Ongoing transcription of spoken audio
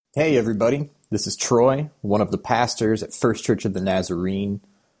Hey everybody, this is Troy, one of the pastors at First Church of the Nazarene.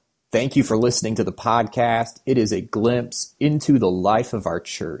 Thank you for listening to the podcast. It is a glimpse into the life of our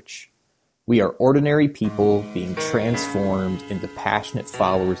church. We are ordinary people being transformed into passionate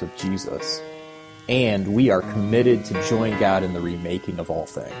followers of Jesus, and we are committed to join God in the remaking of all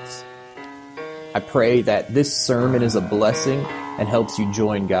things. I pray that this sermon is a blessing and helps you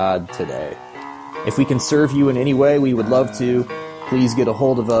join God today. If we can serve you in any way, we would love to. Please get a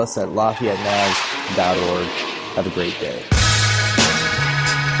hold of us at LafayetteNaz.org. Have a great day.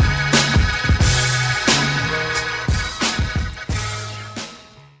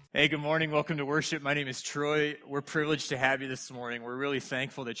 Hey, good morning. Welcome to worship. My name is Troy. We're privileged to have you this morning. We're really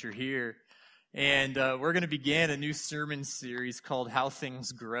thankful that you're here. And we're going to begin a new sermon series called How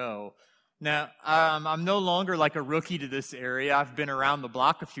Things Grow. Now, I'm no longer like a rookie to this area. I've been around the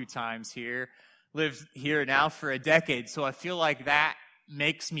block a few times here. Lived here now for a decade, so I feel like that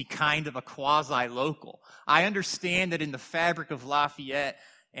makes me kind of a quasi-local. I understand that in the fabric of Lafayette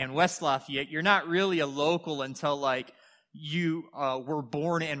and West Lafayette, you're not really a local until like you were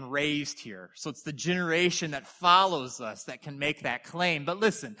born and raised here. So it's the generation that follows us that can make that claim. But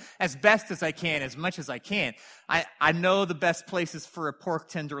listen, as best as I can, as much as I can, I know the best places for a pork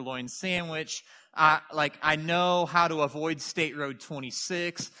tenderloin sandwich. I know how to avoid State Road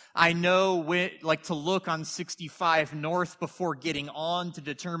 26. I know to look on 65 North before getting on to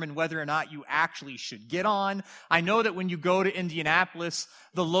determine whether or not you actually should get on. I know that when you go to Indianapolis,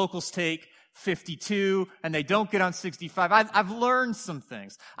 the locals take 52 and they don't get on 65. I've learned some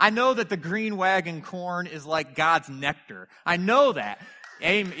things. I know that the green wagon corn is like God's nectar. I know that.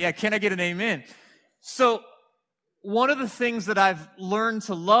 Amen. Yeah, can I get an amen? So, one of the things that I've learned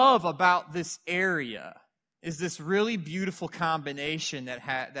to love about this area is this really beautiful combination that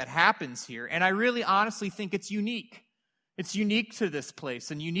happens here. And I really honestly think it's unique. It's unique to this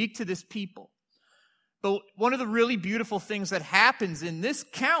place and unique to this people. But one of the really beautiful things that happens in this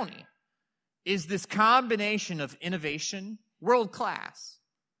county is this combination of innovation, world-class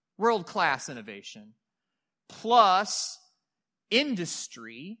innovation, plus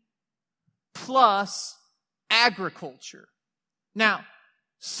industry, plus agriculture. Now,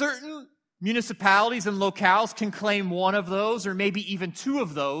 certain municipalities and locales can claim one of those or maybe even two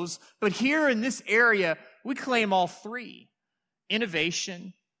of those, but here in this area, we claim all three: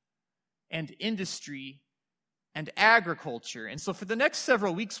 innovation and industry and agriculture. And so for the next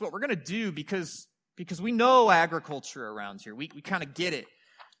several weeks, what we're going to do, because we know agriculture around here, we kind of get it.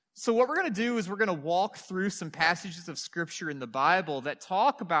 So what we're going to do is we're going to walk through some passages of Scripture in the Bible that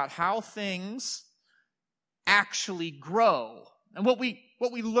talk about how things actually grow. And what we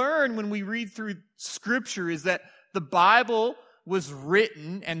learn when we read through Scripture is that the Bible was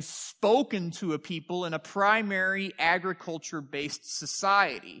written and spoken to a people in a primary agriculture-based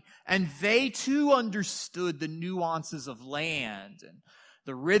society. And they too understood the nuances of land and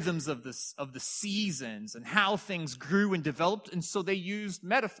the rhythms of the seasons and how things grew and developed. And so they used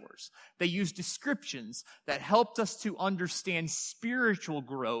metaphors. They used descriptions that helped us to understand spiritual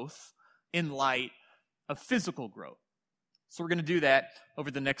growth in light of physical growth. So we're going to do that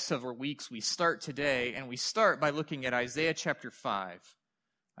over the next several weeks. We start today, and we start by looking at Isaiah chapter 5.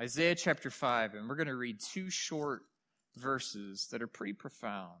 Isaiah chapter 5, and we're going to read two short verses that are pretty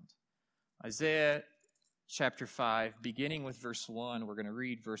profound. Isaiah chapter 5, beginning with verse 1. We're going to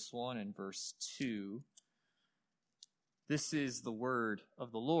read verse 1 and verse 2. This is the word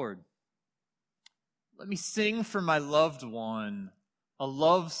of the Lord. Let me sing for my loved one a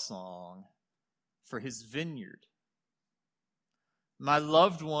love song for his vineyard. My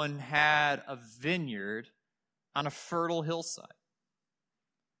loved one had a vineyard on a fertile hillside.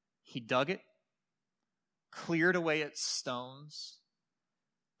 He dug it, cleared away its stones,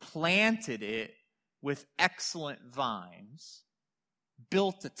 planted it with excellent vines,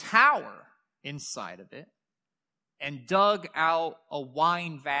 built a tower inside of it, and dug out a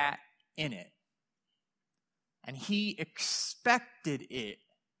wine vat in it. And he expected it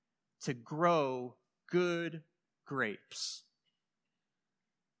to grow good grapes.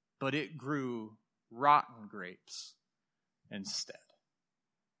 But it grew rotten grapes instead.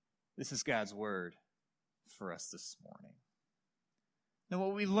 This is God's word for us this morning. Now,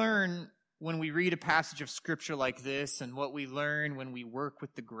 what we learn when we read a passage of Scripture like this, and what we learn when we work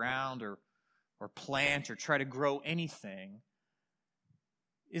with the ground or plant or try to grow anything,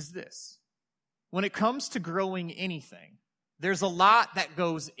 is this. When it comes to growing anything, there's a lot that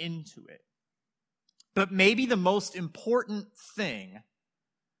goes into it. But maybe the most important thing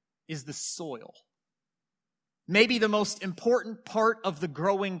is the soil. maybe the most important part of the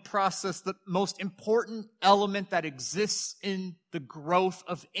growing process, the most important element that exists in the growth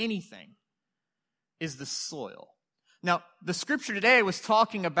of anything, is the soil. Now, the scripture today was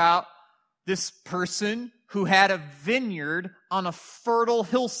talking about this person who had a vineyard on a fertile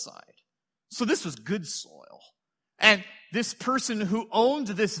hillside. So this was good soil. And this person who owned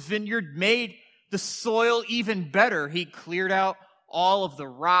this vineyard made the soil even better. He cleared out all of the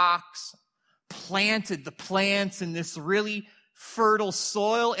rocks, planted the plants in this really fertile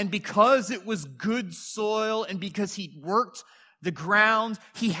soil. And because it was good soil and because he worked the ground,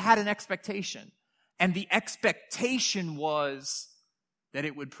 he had an expectation. And the expectation was that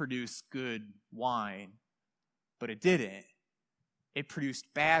it would produce good wine. But it didn't. It produced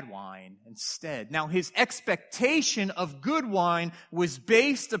bad wine instead. Now, his expectation of good wine was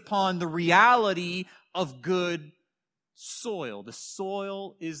based upon the reality of good soil. The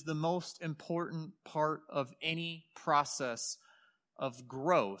soil is the most important part of any process of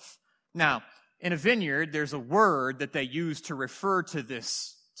growth. Now, in a vineyard, there's a word that they use to refer to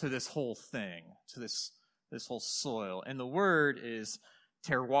this whole thing, to this whole soil. And the word is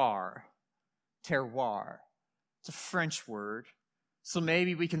terroir. Terroir. It's a French word. So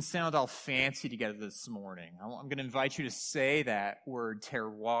maybe we can sound all fancy together this morning. I'm going to invite you to say that word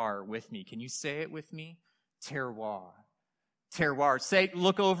terroir with me. Can you say it with me? Terroir. Terroir. Say,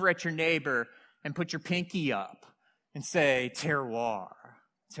 look over at your neighbor and put your pinky up and say terroir.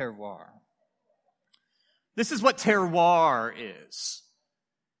 Terroir. This is what terroir is.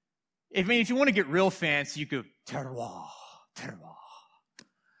 If you want to get real fancy, you go terroir, terroir.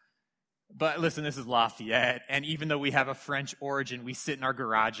 But listen, this is Lafayette, and even though we have a French origin, we sit in our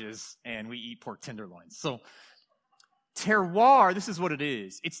garages and we eat pork tenderloins. So terroir, this is what it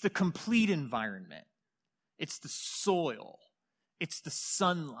is. It's the complete environment. It's the soil. It's the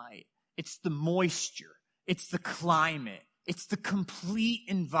sunlight. It's the moisture. It's the climate. It's the complete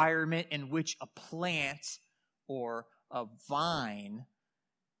environment in which a plant or a vine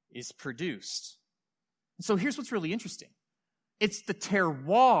is produced. So here's what's really interesting. It's the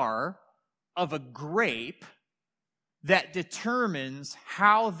terroir of a grape that determines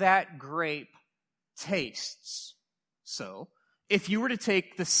how that grape tastes. So, if you were to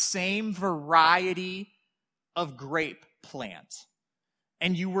take the same variety of grape plant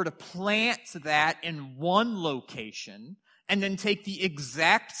and you were to plant that in one location and then take the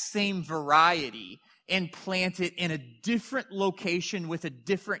exact same variety and plant it in a different location with a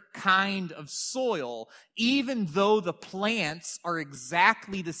different kind of soil, even though the plants are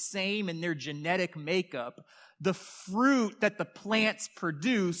exactly the same in their genetic makeup, the fruit that the plants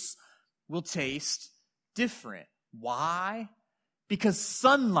produce will taste different. Why? Because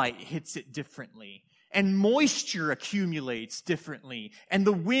sunlight hits it differently, and moisture accumulates differently, and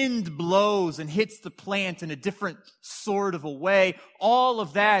the wind blows and hits the plant in a different sort of a way. All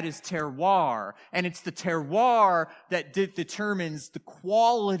of that is terroir, and it's the terroir that determines the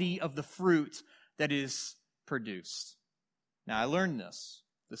quality of the fruit that is produced. Now, I learned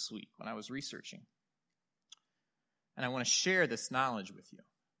this week when I was researching, and I want to share this knowledge with you.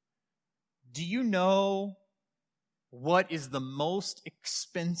 Do you know what is the most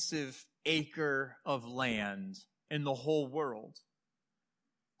expensive acre of land in the whole world?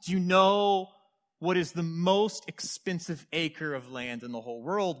 Do you know what is the most expensive acre of land in the whole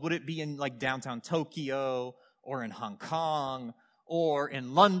world? Would it be in like downtown Tokyo or in Hong Kong or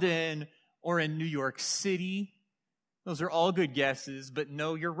in London or in New York City? Those are all good guesses, but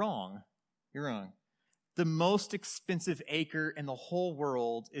no, you're wrong. You're wrong. The most expensive acre in the whole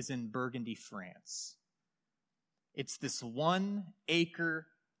world is in Burgundy, France. It's this 1 acre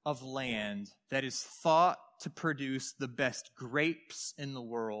of land that is thought to produce the best grapes in the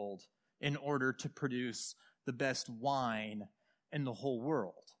world in order to produce the best wine in the whole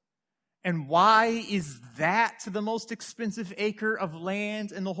world. And why is that the most expensive acre of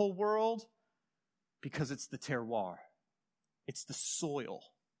land in the whole world? Because it's the terroir. It's the soil.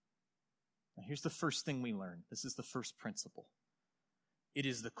 Now here's the first thing we learn. This is the first principle. It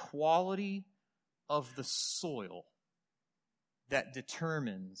is the quality of the soil that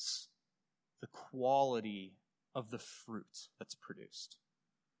determines the quality of the fruit that's produced.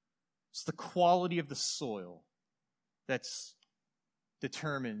 It's the quality of the soil that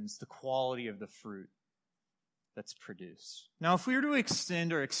determines the quality of the fruit that's produced. Now, if we were to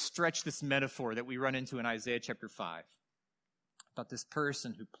extend or stretch this metaphor that we run into in Isaiah chapter 5, about this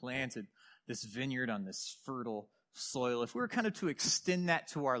person who planted this vineyard on this fertile soil, if we were kind of to extend that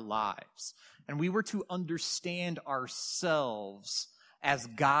to our lives, and we were to understand ourselves as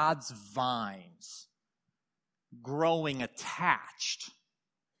God's vines growing attached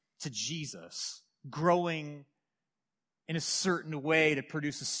to Jesus, growing in a certain way to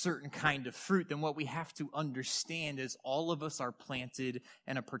produce a certain kind of fruit, then what we have to understand is all of us are planted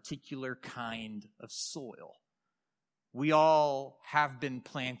in a particular kind of soil. We all have been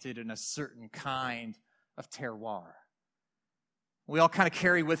planted in a certain kind of terroir. We all kind of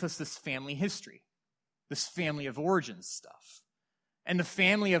carry with us this family history, this family of origin stuff. And the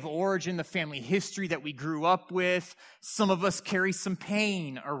family of origin, the family history that we grew up with, some of us carry some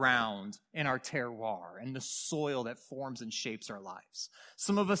pain around in our terroir and the soil that forms and shapes our lives.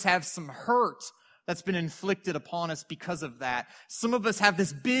 Some of us have some hurt that's been inflicted upon us because of that. Some of us have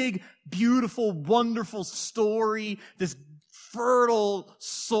this big, beautiful, wonderful story, this fertile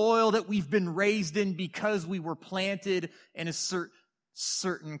soil that we've been raised in because we were planted in a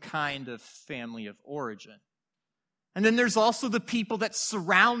certain kind of family of origin. And then there's also the people that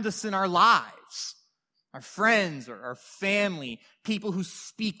surround us in our lives, our friends or our family, people who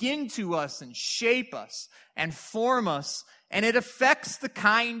speak into us and shape us and form us, and it affects the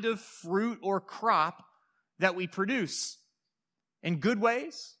kind of fruit or crop that we produce in good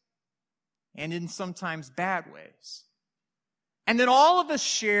ways and in sometimes bad ways. And then all of us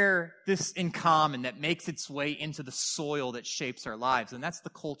share this in common that makes its way into the soil that shapes our lives, and that's the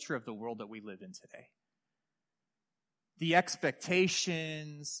culture of the world that we live in today. The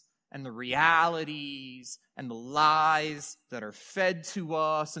expectations and the realities and the lies that are fed to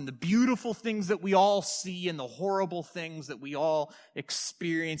us and the beautiful things that we all see and the horrible things that we all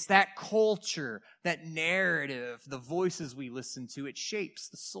experience, that culture, that narrative, the voices we listen to, it shapes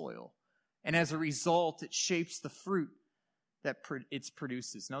the soil. And as a result, it shapes the fruit that it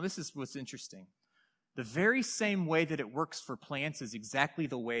produces. Now, this is what's interesting. The very same way that it works for plants is exactly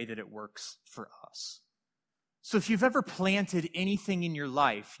the way that it works for us. So if you've ever planted anything in your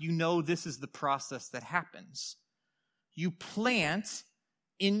life, you know this is the process that happens. You plant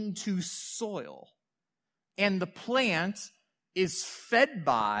into soil, and the plant is fed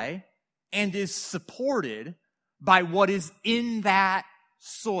by and is supported by what is in that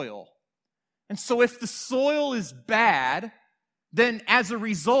soil. And so if the soil is bad, then as a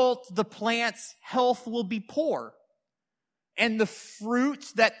result, the plant's health will be poor. And the fruit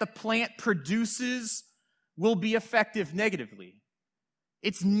that the plant produces will be affected negatively.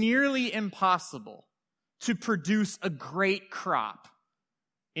 It's nearly impossible to produce a great crop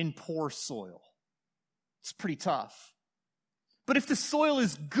in poor soil. It's pretty tough. But if the soil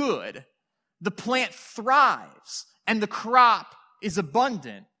is good, the plant thrives and the crop is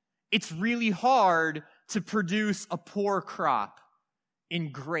abundant, it's really hard to produce a poor crop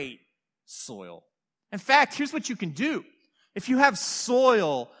in great soil. In fact, here's what you can do. If you have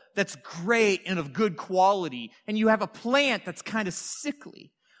soil that's great and of good quality, and you have a plant that's kind of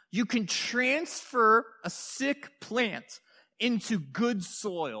sickly, you can transfer a sick plant into good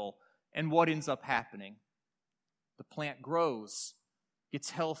soil, and what ends up happening? The plant grows, gets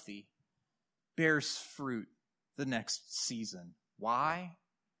healthy, bears fruit the next season. Why?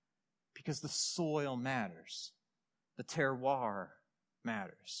 Because the soil matters. The terroir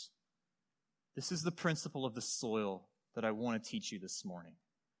matters. This is the principle of the soil that I want to teach you this morning.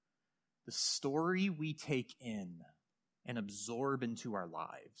 The story we take in and absorb into our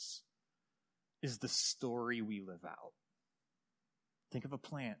lives is the story we live out. Think of a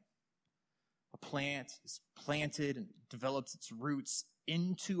plant. A plant is planted and develops its roots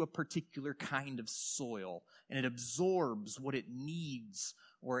into a particular kind of soil, and it absorbs what it needs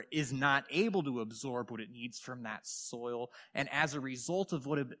or is not able to absorb what it needs from that soil. And as a result of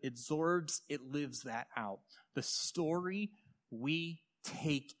what it absorbs, it lives that out. The story we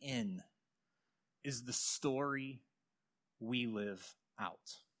take in is the story we live out.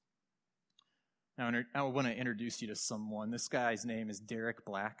 Now, I want to introduce you to someone. This guy's name is Derek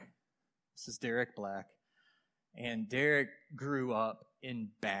Black. This is Derek Black. And Derek grew up in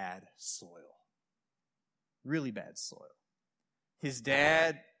bad soil. Really bad soil. His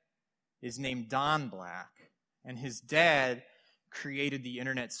dad is named Don Black, and his dad created the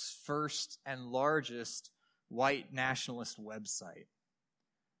internet's first and largest white nationalist website.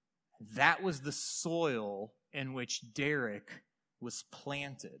 That was the soil in which Derek was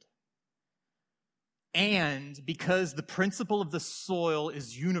planted. And because the principle of the soil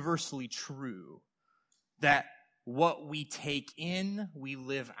is universally true, that what we take in, we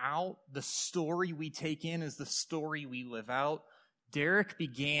live out, the story we take in is the story we live out, Derek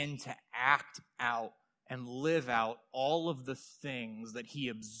began to act out and live out all of the things that he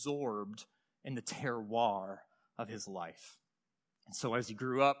absorbed in the terroir of his life. And so as he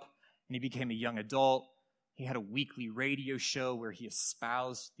grew up and he became a young adult, he had a weekly radio show where he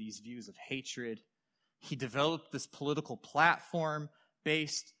espoused these views of hatred. He developed this political platform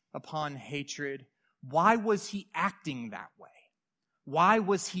based upon hatred. Why was he acting that way? Why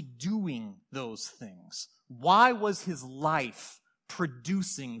was he doing those things? Why was his life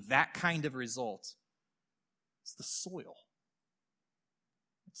producing that kind of result? It's the soil.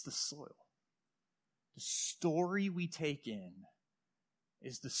 It's the soil. The story we take in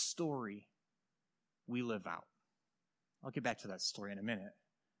is the story we live out. I'll get back to that story in a minute.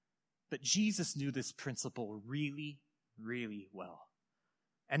 But Jesus knew this principle really, really well.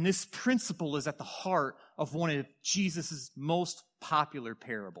 And this principle is at the heart of one of Jesus' most popular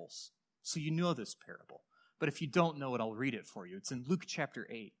parables. So you know this parable. But if you don't know it, I'll read it for you. It's in Luke chapter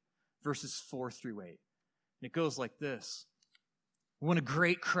 8, verses 4 through 8. And it goes like this. When a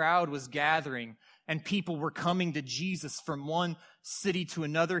great crowd was gathering and people were coming to Jesus from one city to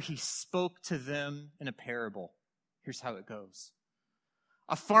another, he spoke to them in a parable. Here's how it goes.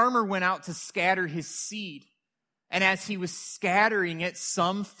 A farmer went out to scatter his seed. And as he was scattering it,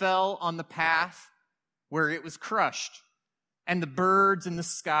 some fell on the path where it was crushed, and the birds in the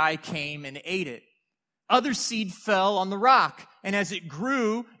sky came and ate it. Other seed fell on the rock, and as it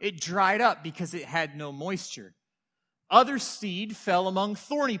grew, it dried up because it had no moisture. Other seed fell among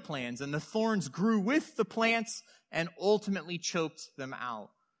thorny plants, and the thorns grew with the plants and ultimately choked them out.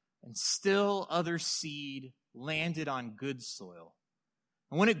 And still other seed landed on good soil.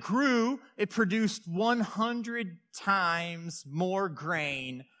 And when it grew, it produced 100 times more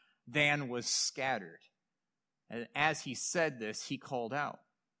grain than was scattered. And as he said this, he called out,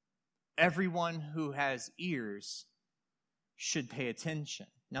 "Everyone who has ears should pay attention."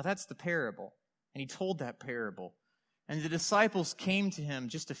 Now that's the parable. And he told that parable. And the disciples came to him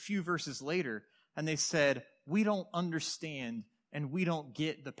just a few verses later, and they said, "We don't understand and we don't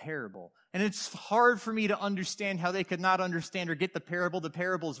get the parable." And it's hard for me to understand how they could not understand or get the parable. The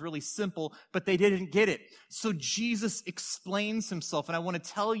parable is really simple, but they didn't get it. So Jesus explains himself, and I want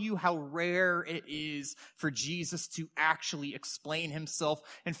to tell you how rare it is for Jesus to actually explain himself.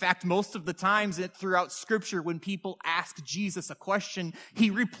 In fact, most of the times throughout Scripture, when people ask Jesus a question, he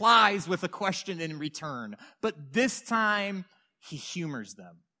replies with a question in return. But this time, he humors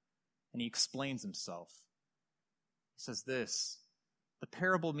them, and he explains himself. He says this. The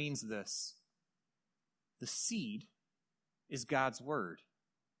parable means this. The seed is God's word.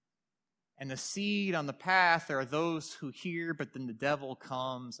 And the seed on the path are those who hear, but then the devil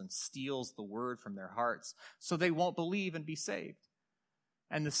comes and steals the word from their hearts, so they won't believe and be saved.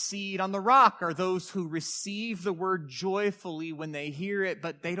 And the seed on the rock are those who receive the word joyfully when they hear it,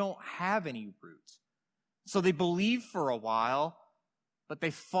 but they don't have any root. So they believe for a while, but they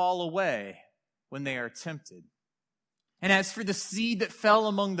fall away when they are tempted. And as for the seed that fell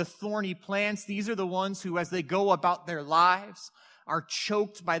among the thorny plants, these are the ones who, as they go about their lives, are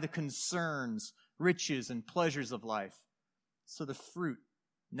choked by the concerns, riches, and pleasures of life. So the fruit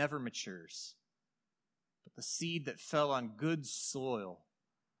never matures. But the seed that fell on good soil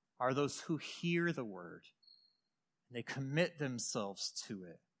are those who hear the word, and they commit themselves to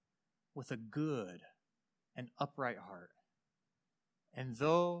it with a good and upright heart. And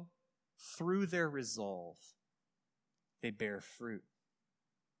though through their resolve, they bear fruit.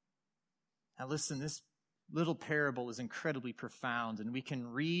 Now listen, this little parable is incredibly profound, and we can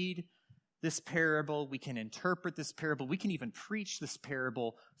read this parable, we can interpret this parable, we can even preach this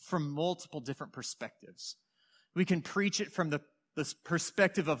parable from multiple different perspectives. We can preach it from the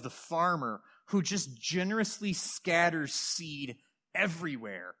perspective of the farmer who just generously scatters seed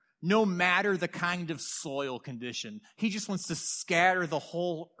everywhere, no matter the kind of soil condition. He just wants to scatter the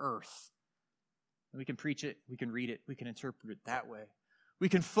whole earth. We can preach it, we can read it, we can interpret it that way. We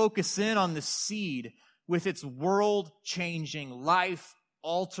can focus in on the seed with its world-changing,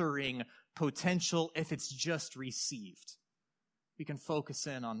 life-altering potential if it's just received. We can focus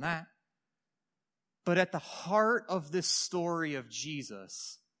in on that. But at the heart of this story of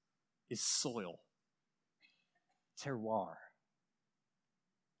Jesus is soil, terroir.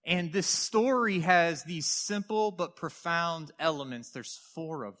 And this story has these simple but profound elements. There's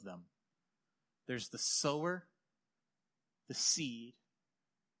 4 of them. There's the sower, the seed,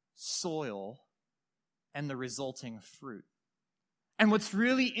 soil, and the resulting fruit. And what's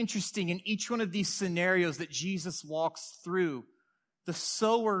really interesting in each one of these scenarios that Jesus walks through, the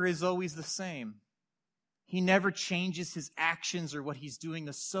sower is always the same. He never changes his actions or what he's doing.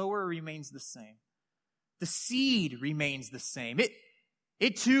 The sower remains the same. The seed remains the same.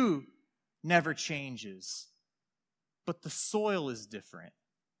 It too never changes. But the soil is different.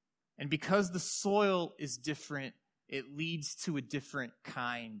 And because the soil is different, it leads to a different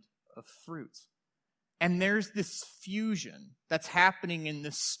kind of fruit. And there's this fusion that's happening in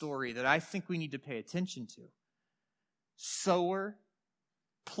this story that I think we need to pay attention to. Sower,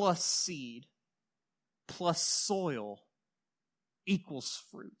 plus seed plus soil equals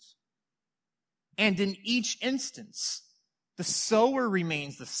fruit. And in each instance, the sower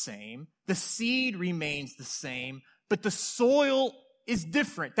remains the same, the seed remains the same, but the soil is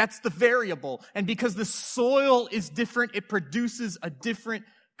different. That's the variable. And because the soil is different, it produces a different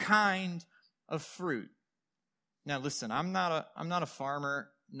kind of fruit. Now listen, I'm not a farmer,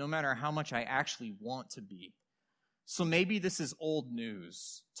 no matter how much I actually want to be. So maybe this is old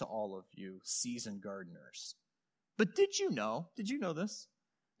news to all of you seasoned gardeners. But did you know this?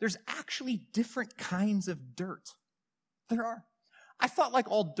 There's actually different kinds of dirt. There are. I thought like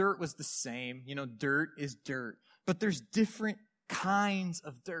all dirt was the same. Dirt is dirt. But there's different kinds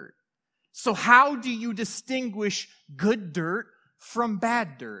of dirt. So how do you distinguish good dirt from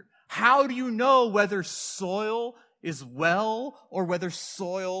bad dirt? How do you know whether soil is well or whether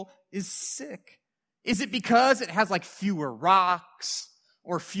soil is sick? Is it because it has like fewer rocks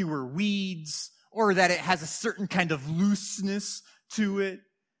or fewer weeds or that it has a certain kind of looseness to it?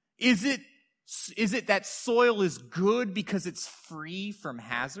 Is it that soil is good because it's free from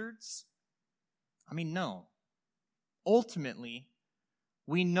hazards? No. Ultimately,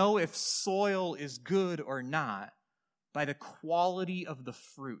 we know if soil is good or not by the quality of the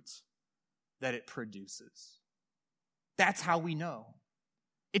fruit that it produces. That's how we know.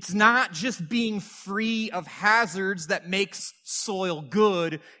 It's not just being free of hazards that makes soil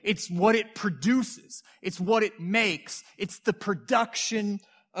good. It's what it produces. It's what it makes. It's the production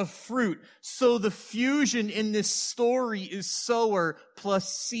of fruit. So the fusion in this story is sower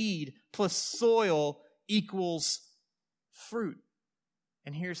plus seed plus soil equals fruit.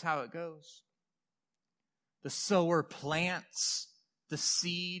 And here's how it goes. The sower plants the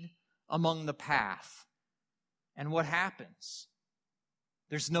seed among the path. And what happens?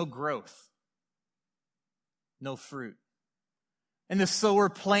 There's no growth, no fruit. And the sower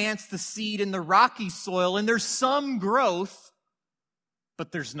plants the seed in the rocky soil, and there's some growth,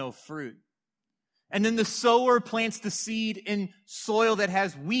 but there's no fruit. And then the sower plants the seed in soil that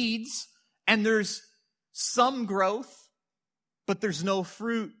has weeds, and there's some growth, but there's no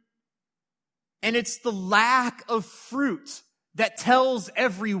fruit. And it's the lack of fruit that tells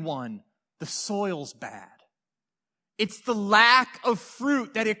everyone the soil's bad. It's the lack of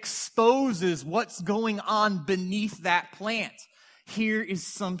fruit that exposes what's going on beneath that plant. Here is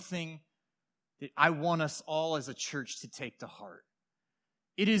something that I want us all as a church to take to heart.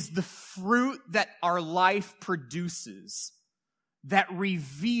 It is the fruit that our life produces that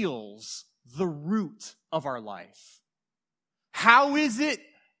reveals the root of our life. How is it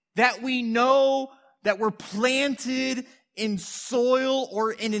that we know that we're planted in soil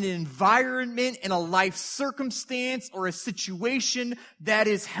or in an environment, in a life circumstance or a situation that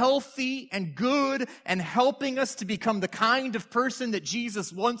is healthy and good and helping us to become the kind of person that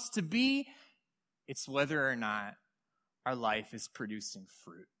Jesus wants to be? It's whether or not our life is producing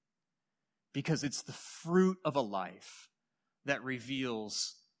fruit. Because it's the fruit of a life that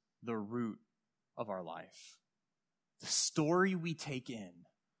reveals the root of our life. The story we take in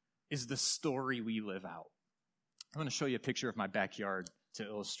is the story we live out. I'm going to show you a picture of my backyard to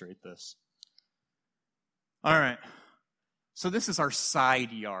illustrate this. All right. So this is our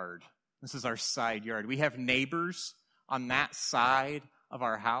side yard. We have neighbors on that side of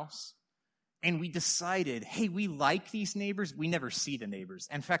our house. And we decided, hey, we like these neighbors. We never see the neighbors.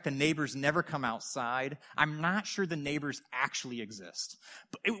 In fact, the neighbors never come outside. I'm not sure the neighbors actually exist.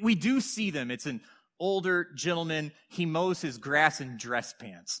 But we do see them. It's an older gentleman. He mows his grass in dress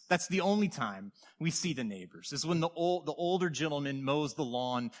pants. That's the only time we see the neighbors, is when the older gentleman mows the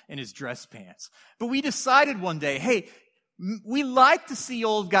lawn in his dress pants. But we decided one day, hey, we like to see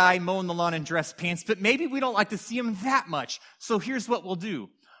old guy mowing the lawn in dress pants, but maybe we don't like to see him that much. So here's what we'll do.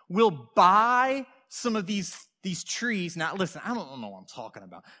 We'll buy some of these trees. Now, listen, I don't know what I'm talking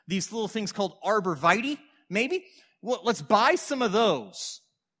about. These little things called arborvitae, maybe? Well, let's buy some of those,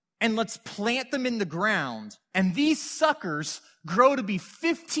 and let's plant them in the ground. And these suckers grow to be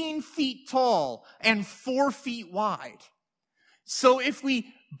 15 feet tall and 4 feet wide. So if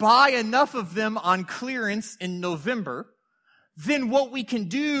we buy enough of them on clearance in November, then what we can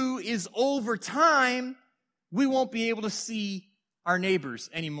do is over time, we won't be able to see our neighbors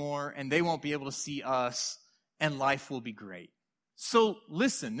anymore, and they won't be able to see us, and life will be great. So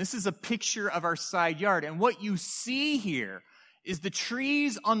listen, this is a picture of our side yard, and what you see here is the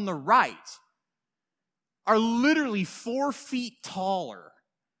trees on the right are literally 4 feet taller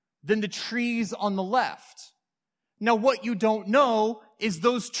than the trees on the left. Now, what you don't know is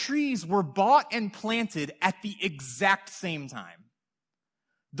those trees were bought and planted at the exact same time.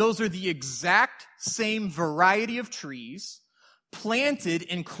 Those are the exact same variety of trees, planted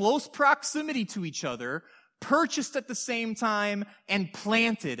in close proximity to each other, purchased at the same time, and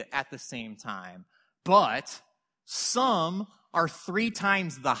planted at the same time. But some are 3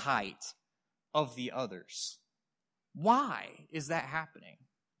 times the height of the others. Why is that happening?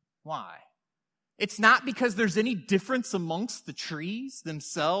 Why? It's not because there's any difference amongst the trees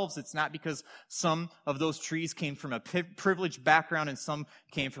themselves. It's not because some of those trees came from a privileged background and some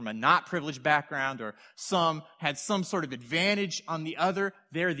came from a not privileged background, or some had some sort of advantage on the other.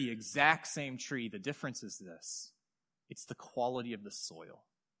 They're the exact same tree. The difference is this: it's the quality of the soil.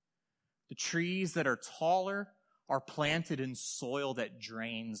 The trees that are taller are planted in soil that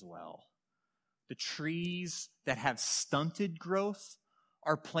drains well. The trees that have stunted growth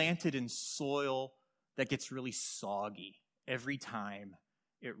are planted in soil that gets really soggy every time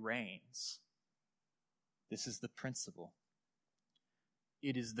it rains. This is the principle.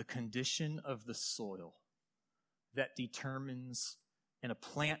 It is the condition of the soil that determines in a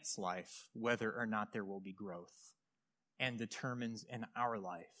plant's life whether or not there will be growth, and determines in our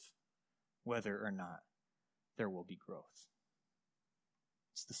life whether or not there will be growth.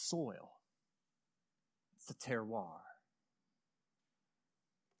 It's the soil. It's the terroir.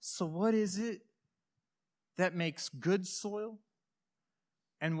 So what is it that makes good soil?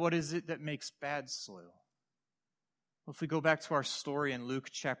 And what is it that makes bad soil? Well, if we go back to our story in Luke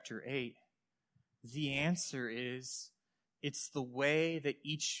chapter 8, the answer is it's the way that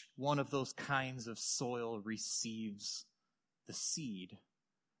each one of those kinds of soil receives the seed.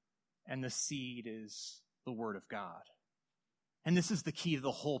 And the seed is the Word of God. And this is the key to the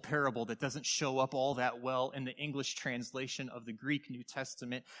whole parable that doesn't show up all that well in the English translation of the Greek New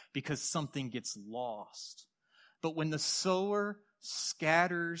Testament because something gets lost. But when the sower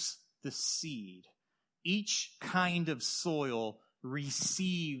scatters the seed, each kind of soil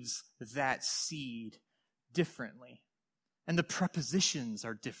receives that seed differently. And the prepositions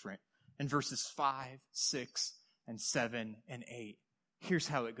are different in verses 5, 6, and 7, and 8. Here's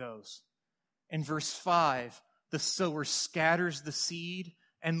how it goes. In verse 5, the sower scatters the seed,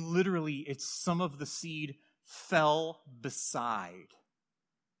 and literally it's some of the seed fell beside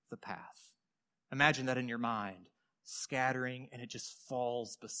the path. Imagine that in your mind, scattering, and it just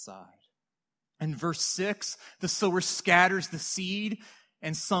falls beside. In verse 6, the sower scatters the seed,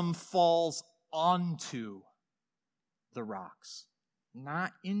 and some falls onto the rocks.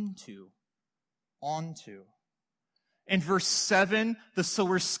 Not into, onto. In verse 7, the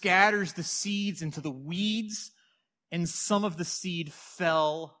sower scatters the seeds into the weeds, and some of the seed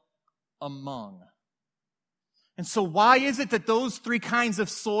fell among. And so why is it that those 3 kinds of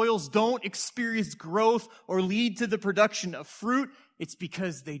soils don't experience growth or lead to the production of fruit? It's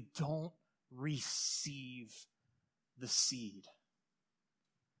because they don't receive the seed.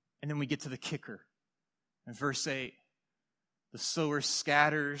 And then we get to the kicker. In verse 8, the sower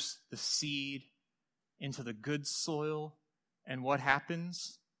scatters the seed into the good soil, and what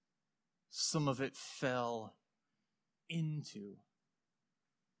happens? Some of it fell into.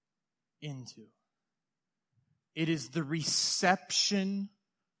 It is the reception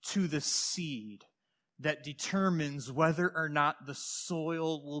to the seed that determines whether or not the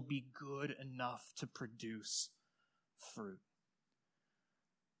soil will be good enough to produce fruit.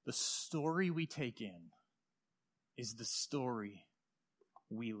 The story we take in is the story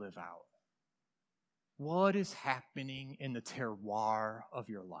we live out. What is happening in the terroir of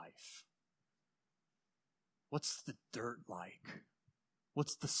your life? What's the dirt like?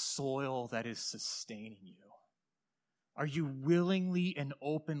 What's the soil that is sustaining you? Are you willingly and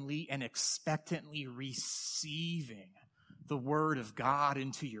openly and expectantly receiving the Word of God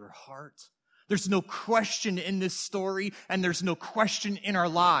into your heart? There's no question in this story, and there's no question in our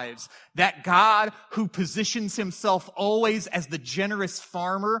lives, that God, who positions himself always as the generous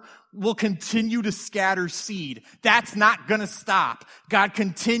farmer, will continue to scatter seed. That's not going to stop. God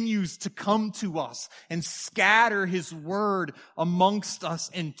continues to come to us and scatter his word amongst us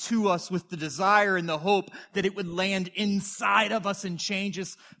and to us with the desire and the hope that it would land inside of us and change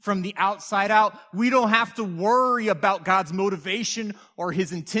us from the outside out. We don't have to worry about God's motivation or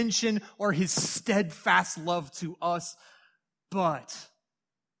his intention or his steadfast love to us. But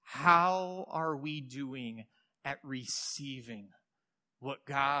how are we doing at receiving what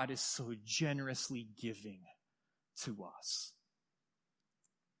God is so generously giving to us?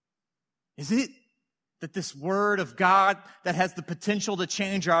 Is it that this word of God that has the potential to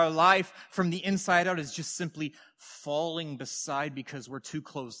change our life from the inside out is just simply falling beside because we're too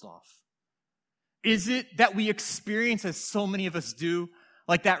closed off? Is it that we experience, as so many of us do,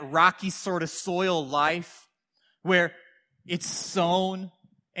 like that rocky sort of soil life where it's sown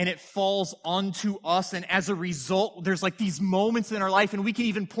and it falls onto us. And as a result, there's like these moments in our life, and we can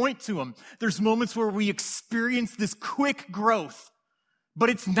even point to them. There's moments where we experience this quick growth, but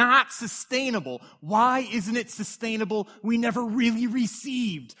it's not sustainable. Why isn't it sustainable? We never really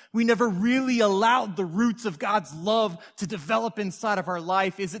received. We never really allowed the roots of God's love to develop inside of our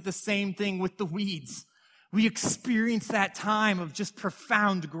life. Is it the same thing with the weeds? We experience that time of just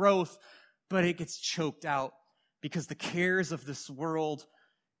profound growth, but it gets choked out because the cares of this world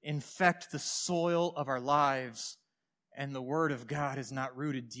infect the soil of our lives, and the Word of God is not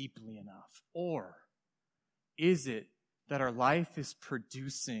rooted deeply enough? Or is it that our life is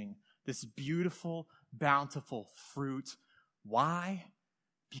producing this beautiful, bountiful fruit? Why?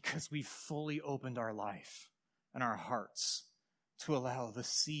 Because we've fully opened our life and our hearts to allow the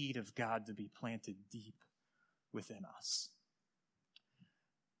seed of God to be planted deep within us.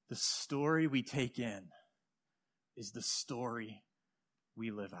 The story we take in is the story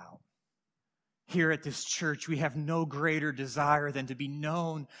we live out. Here at this church, we have no greater desire than to be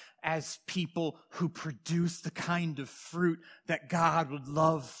known as people who produce the kind of fruit that God would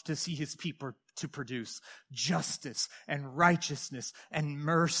love to see his people to produce: justice and righteousness and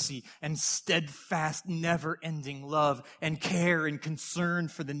mercy and steadfast, never-ending love and care and concern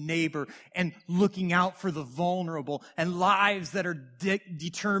for the neighbor and looking out for the vulnerable, and lives that are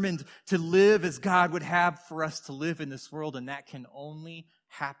determined to live as God would have for us to live in this world. And that can only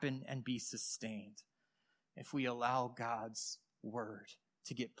happen and be sustained if we allow God's word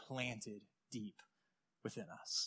to get planted deep within us.